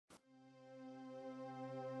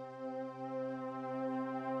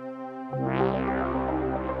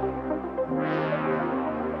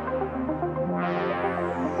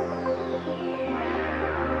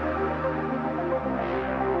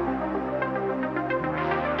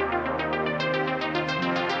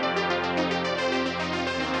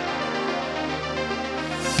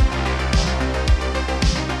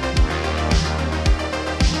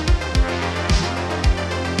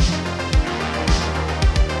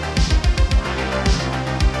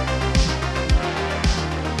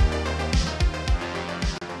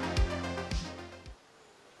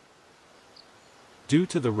Due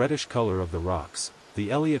to the reddish color of the rocks,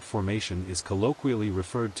 the Elliot Formation is colloquially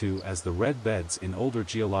referred to as the red beds in older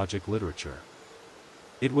geologic literature.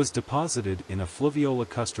 It was deposited in a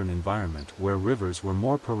fluvio-lacustrine environment where rivers were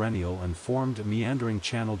more perennial and formed meandering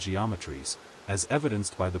channel geometries, as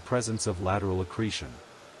evidenced by the presence of lateral accretion.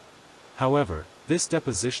 However, this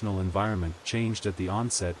depositional environment changed at the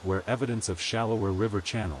onset where evidence of shallower river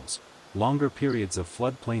channels, longer periods of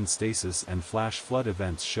floodplain stasis and flash flood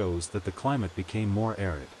events shows that the climate became more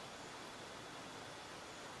arid.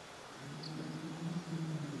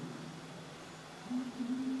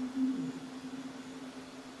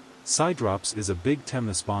 Siderops is a big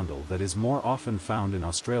temnospondyl that is more often found in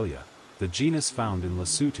Australia. The genus found in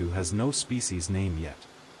Lesotho has no species name yet.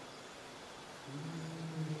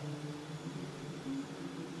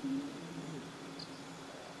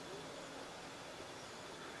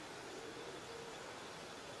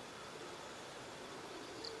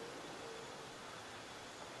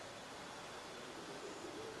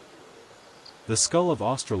 The skull of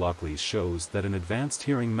Australochelys shows that an advanced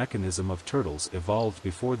hearing mechanism of turtles evolved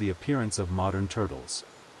before the appearance of modern turtles.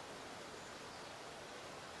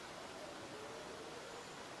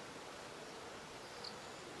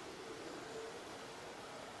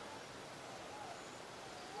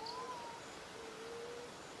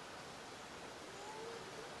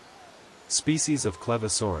 Species of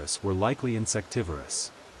Clevosaurus were likely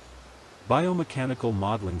insectivorous. Biomechanical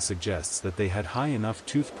modeling suggests that they had high enough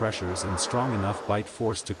tooth pressures and strong enough bite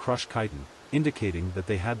force to crush chitin, indicating that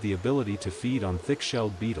they had the ability to feed on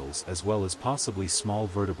thick-shelled beetles as well as possibly small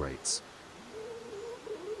vertebrates.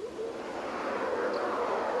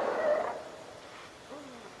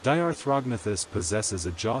 Diarthrognathus possesses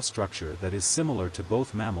a jaw structure that is similar to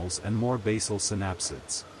both mammals and more basal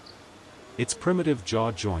synapsids. Its primitive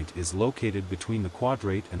jaw joint is located between the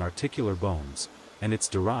quadrate and articular bones, and its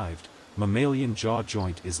derived, mammalian jaw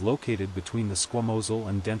joint is located between the squamosal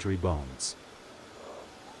and dentary bones.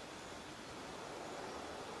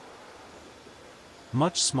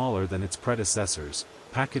 Much smaller than its predecessors,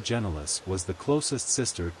 Pachygenelus was the closest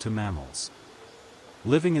sister to mammals.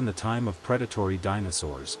 Living in the time of predatory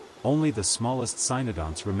dinosaurs, only the smallest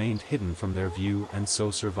cynodonts remained hidden from their view and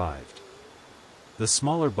so survived. The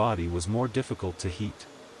smaller body was more difficult to heat.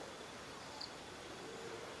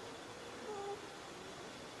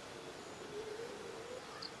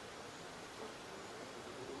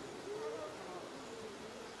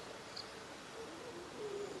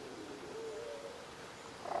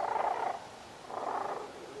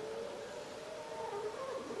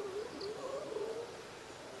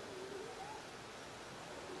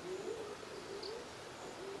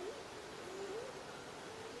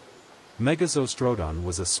 Megazostrodon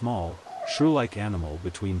was a small, shrew-like animal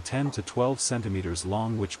between 10 to 12 centimeters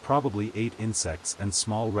long which probably ate insects and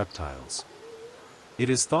small reptiles.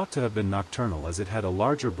 It is thought to have been nocturnal as it had a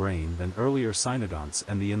larger brain than earlier cynodonts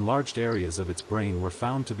and the enlarged areas of its brain were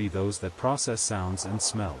found to be those that process sounds and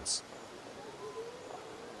smells.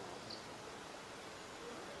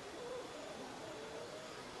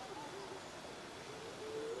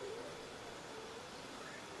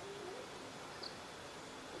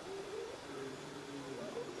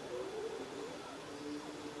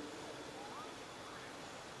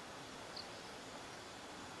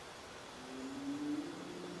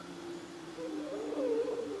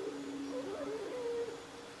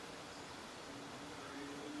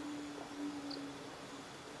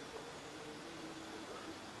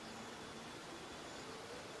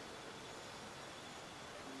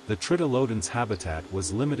 The Tritylodon's habitat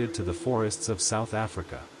was limited to the forests of South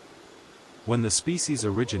Africa. When the species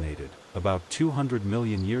originated, about 200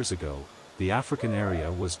 million years ago, the African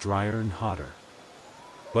area was drier and hotter.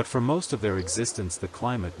 But for most of their existence the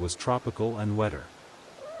climate was tropical and wetter.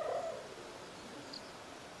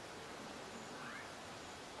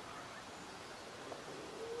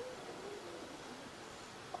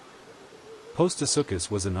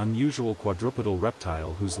 Protosuchus was an unusual quadrupedal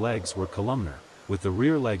reptile whose legs were columnar, with the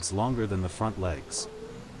rear legs longer than the front legs.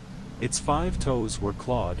 Its 5 toes were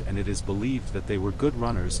clawed and it is believed that they were good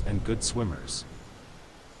runners and good swimmers.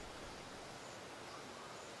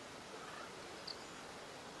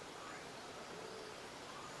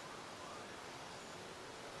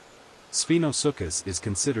 Sphenosuchus is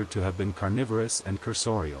considered to have been carnivorous and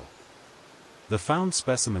cursorial. The found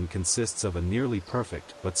specimen consists of a nearly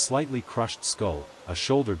perfect but slightly crushed skull, a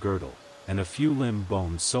shoulder girdle, and a few limb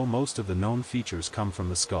bones, so most of the known features come from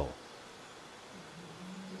the skull.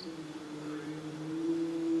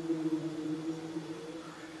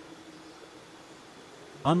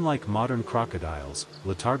 Unlike modern crocodiles,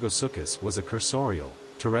 Litargosuchus was a cursorial,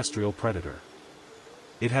 terrestrial predator.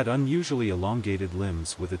 It had unusually elongated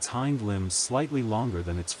limbs with its hind limbs slightly longer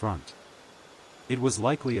than its front. It was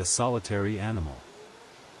likely a solitary animal.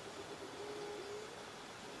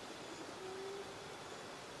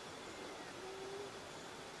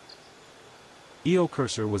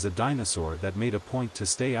 Eocursor was a dinosaur that made a point to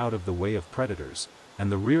stay out of the way of predators,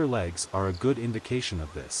 and the rear legs are a good indication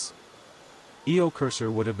of this.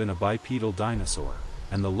 Eocursor would have been a bipedal dinosaur,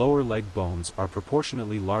 and the lower leg bones are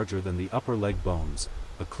proportionately larger than the upper leg bones,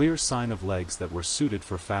 a clear sign of legs that were suited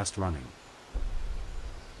for fast running.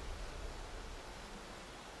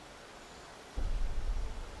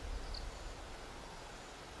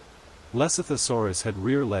 Lesothosaurus had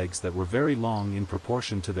rear legs that were very long in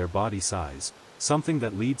proportion to their body size, something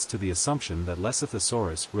that leads to the assumption that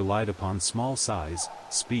Lesothosaurus relied upon small size,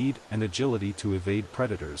 speed, and agility to evade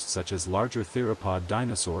predators such as larger theropod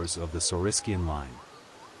dinosaurs of the Saurischian line.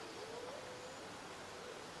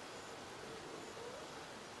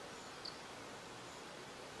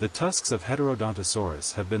 The tusks of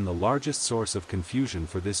Heterodontosaurus have been the largest source of confusion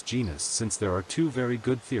for this genus since there are two very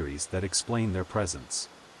good theories that explain their presence.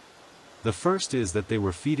 The first is that they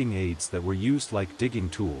were feeding aids that were used like digging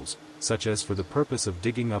tools, such as for the purpose of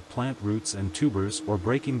digging up plant roots and tubers or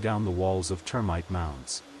breaking down the walls of termite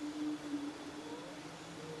mounds.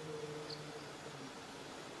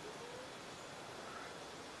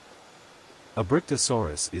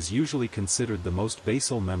 Abrictosaurus is usually considered the most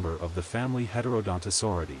basal member of the family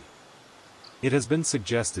Heterodontosauridae. It has been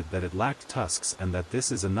suggested that it lacked tusks and that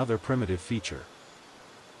this is another primitive feature.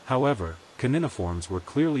 However, caniniforms were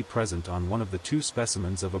clearly present on one of the two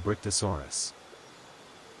specimens of Abrictosaurus.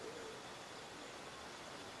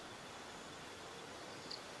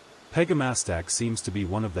 Pegomastax seems to be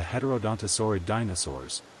one of the heterodontosaurid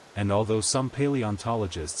dinosaurs, and although some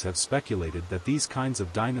paleontologists have speculated that these kinds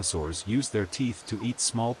of dinosaurs use their teeth to eat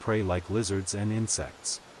small prey like lizards and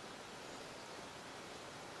insects.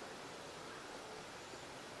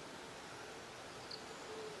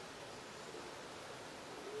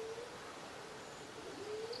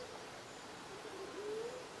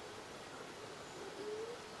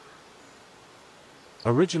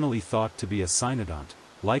 Originally thought to be a cynodont,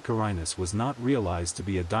 Lycorhinus was not realized to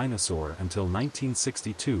be a dinosaur until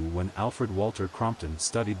 1962 when Alfred Walter Crompton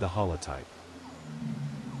studied the holotype.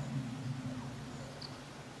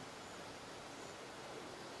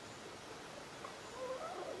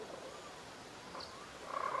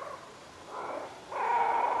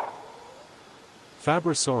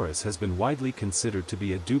 Fabrosaurus has been widely considered to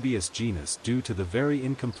be a dubious genus due to the very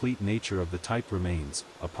incomplete nature of the type remains,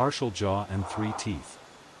 a partial jaw and 3 teeth.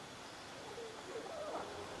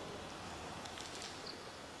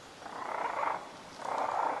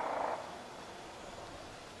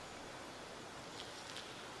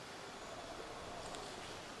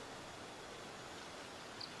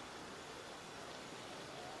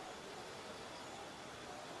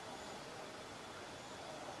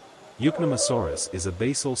 Eucnemesaurus is a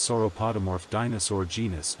basal sauropodomorph dinosaur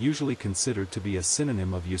genus usually considered to be a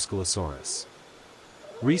synonym of Euskelosaurus.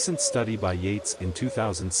 Recent study by Yates in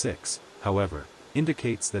 2006, however,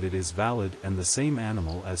 indicates that it is valid and the same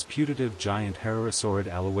animal as putative giant Herorasaurid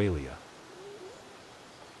Alawalia.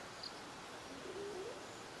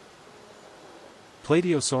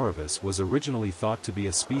 Plateosauravus was originally thought to be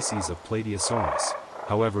a species of Plateosaurus,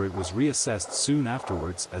 however it was reassessed soon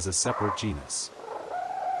afterwards as a separate genus.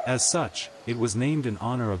 As such, it was named in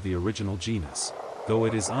honor of the original genus, though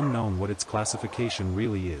it is unknown what its classification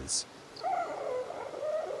really is.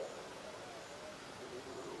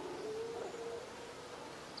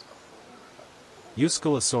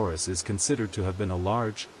 Euskelosaurus is considered to have been a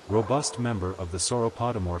large, robust member of the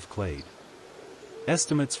sauropodomorph clade.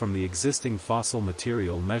 Estimates from the existing fossil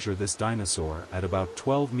material measure this dinosaur at about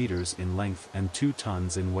 12 meters in length and 2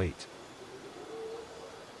 tons in weight.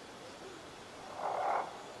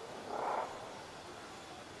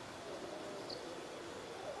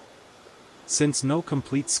 Since no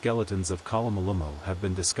complete skeletons of Kholumolumo have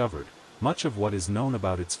been discovered, much of what is known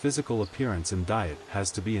about its physical appearance and diet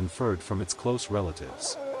has to be inferred from its close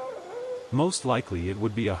relatives. Most likely it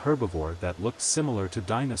would be a herbivore that looked similar to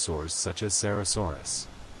dinosaurs such as Saurosaurus.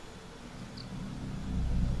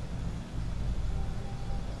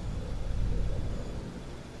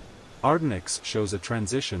 Aardonyx shows a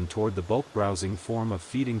transition toward the bulk-browsing form of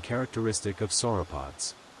feeding characteristic of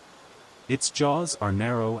sauropods. Its jaws are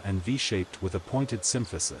narrow and V-shaped with a pointed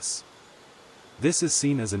symphysis. This is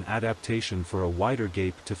seen as an adaptation for a wider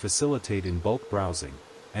gape to facilitate in bulk browsing,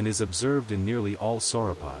 and is observed in nearly all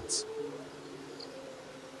sauropods.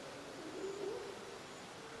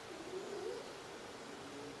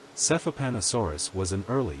 Cephalopodosaurus was an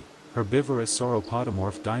early, herbivorous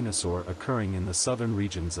sauropodomorph dinosaur occurring in the southern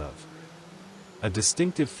regions of. A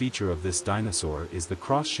distinctive feature of this dinosaur is the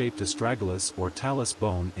cross-shaped astragalus or talus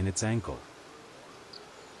bone in its ankle.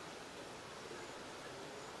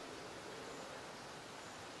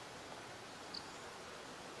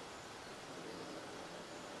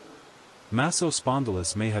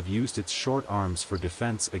 Massospondylus may have used its short arms for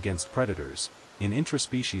defense against predators, in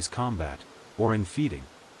intraspecies combat, or in feeding,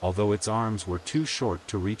 although its arms were too short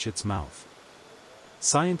to reach its mouth.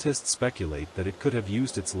 Scientists speculate that it could have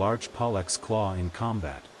used its large pollex claw in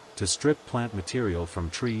combat, to strip plant material from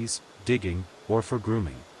trees, digging, or for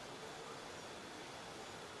grooming.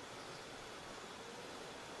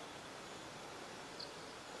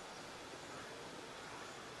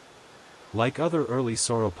 Like other early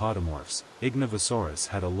sauropodomorphs, Ichnevosaurus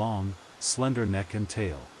had a long, slender neck and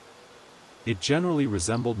tail. It generally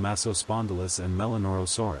resembled Massospondylus and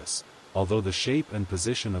Melanorosaurus, although the shape and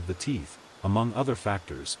position of the teeth, among other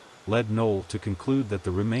factors, led Knoll to conclude that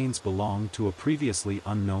the remains belonged to a previously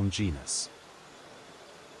unknown genus.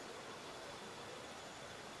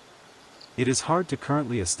 It is hard to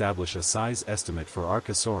currently establish a size estimate for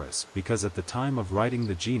Archosaurus because at the time of writing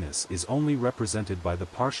the genus is only represented by the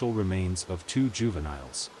partial remains of two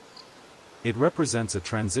juveniles. It represents a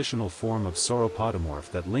transitional form of sauropodomorph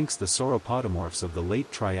that links the sauropodomorphs of the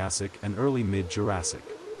late Triassic and early mid-Jurassic.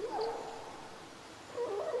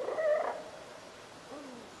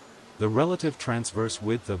 The relative transverse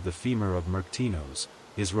width of the femur of Merctinos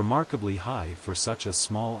is remarkably high for such a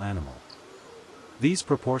small animal. These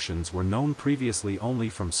proportions were known previously only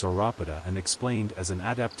from Sauropoda and explained as an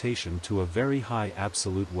adaptation to a very high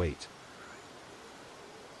absolute weight.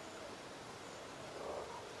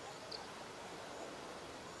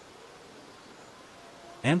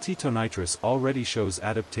 Antitonitrus already shows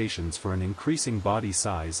adaptations for an increasing body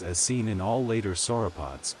size as seen in all later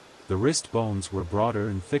sauropods. The wrist bones were broader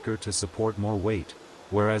and thicker to support more weight,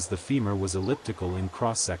 whereas the femur was elliptical in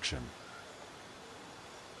cross-section.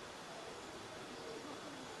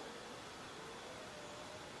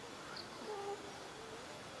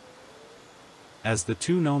 As the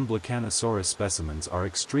two known Blacanosaurus specimens are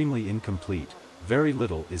extremely incomplete, very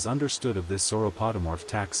little is understood of this sauropodomorph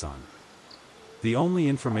taxon. The only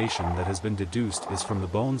information that has been deduced is from the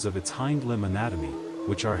bones of its hind limb anatomy,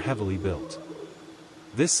 which are heavily built.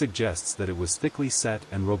 This suggests that it was thickly set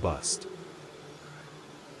and robust.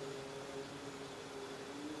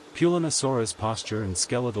 Pulinosaurus' posture and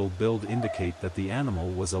skeletal build indicate that the animal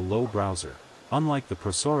was a low browser, unlike the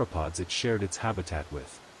prosauropods it shared its habitat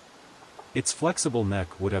with. Its flexible neck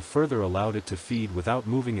would have further allowed it to feed without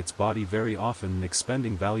moving its body very often and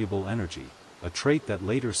expending valuable energy, a trait that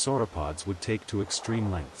later sauropods would take to extreme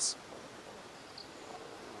lengths.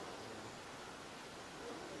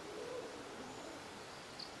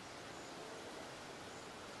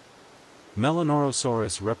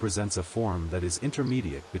 Melanorosaurus represents a form that is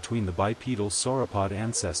intermediate between the bipedal sauropod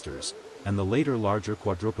ancestors and the later larger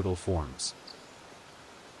quadrupedal forms.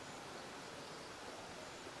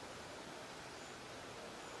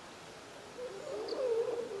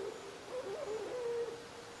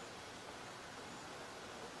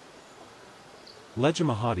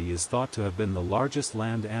 Legomahadi is thought to have been the largest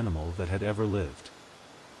land animal that had ever lived.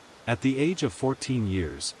 At the age of 14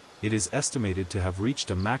 years, it is estimated to have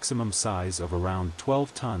reached a maximum size of around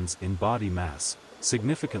 12 tons in body mass,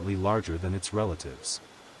 significantly larger than its relatives.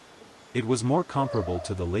 It was more comparable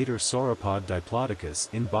to the later sauropod Diplodocus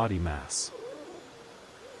in body mass.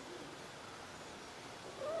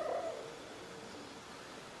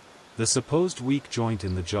 The supposed weak joint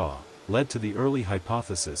in the jaw led to the early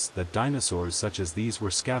hypothesis that dinosaurs such as these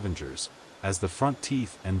were scavengers, as the front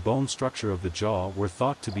teeth and bone structure of the jaw were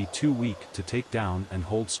thought to be too weak to take down and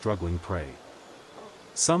hold struggling prey.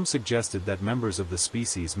 Some suggested that members of the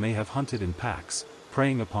species may have hunted in packs,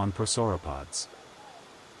 preying upon prosauropods.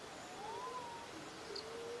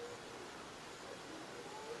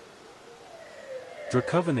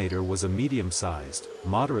 Dracovenator was a medium-sized,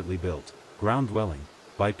 moderately built, ground-dwelling,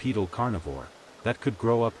 bipedal carnivore that could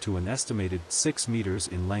grow up to an estimated 6 meters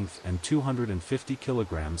in length and 250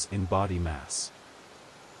 kilograms in body mass.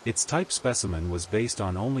 Its type specimen was based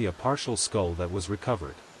on only a partial skull that was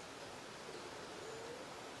recovered,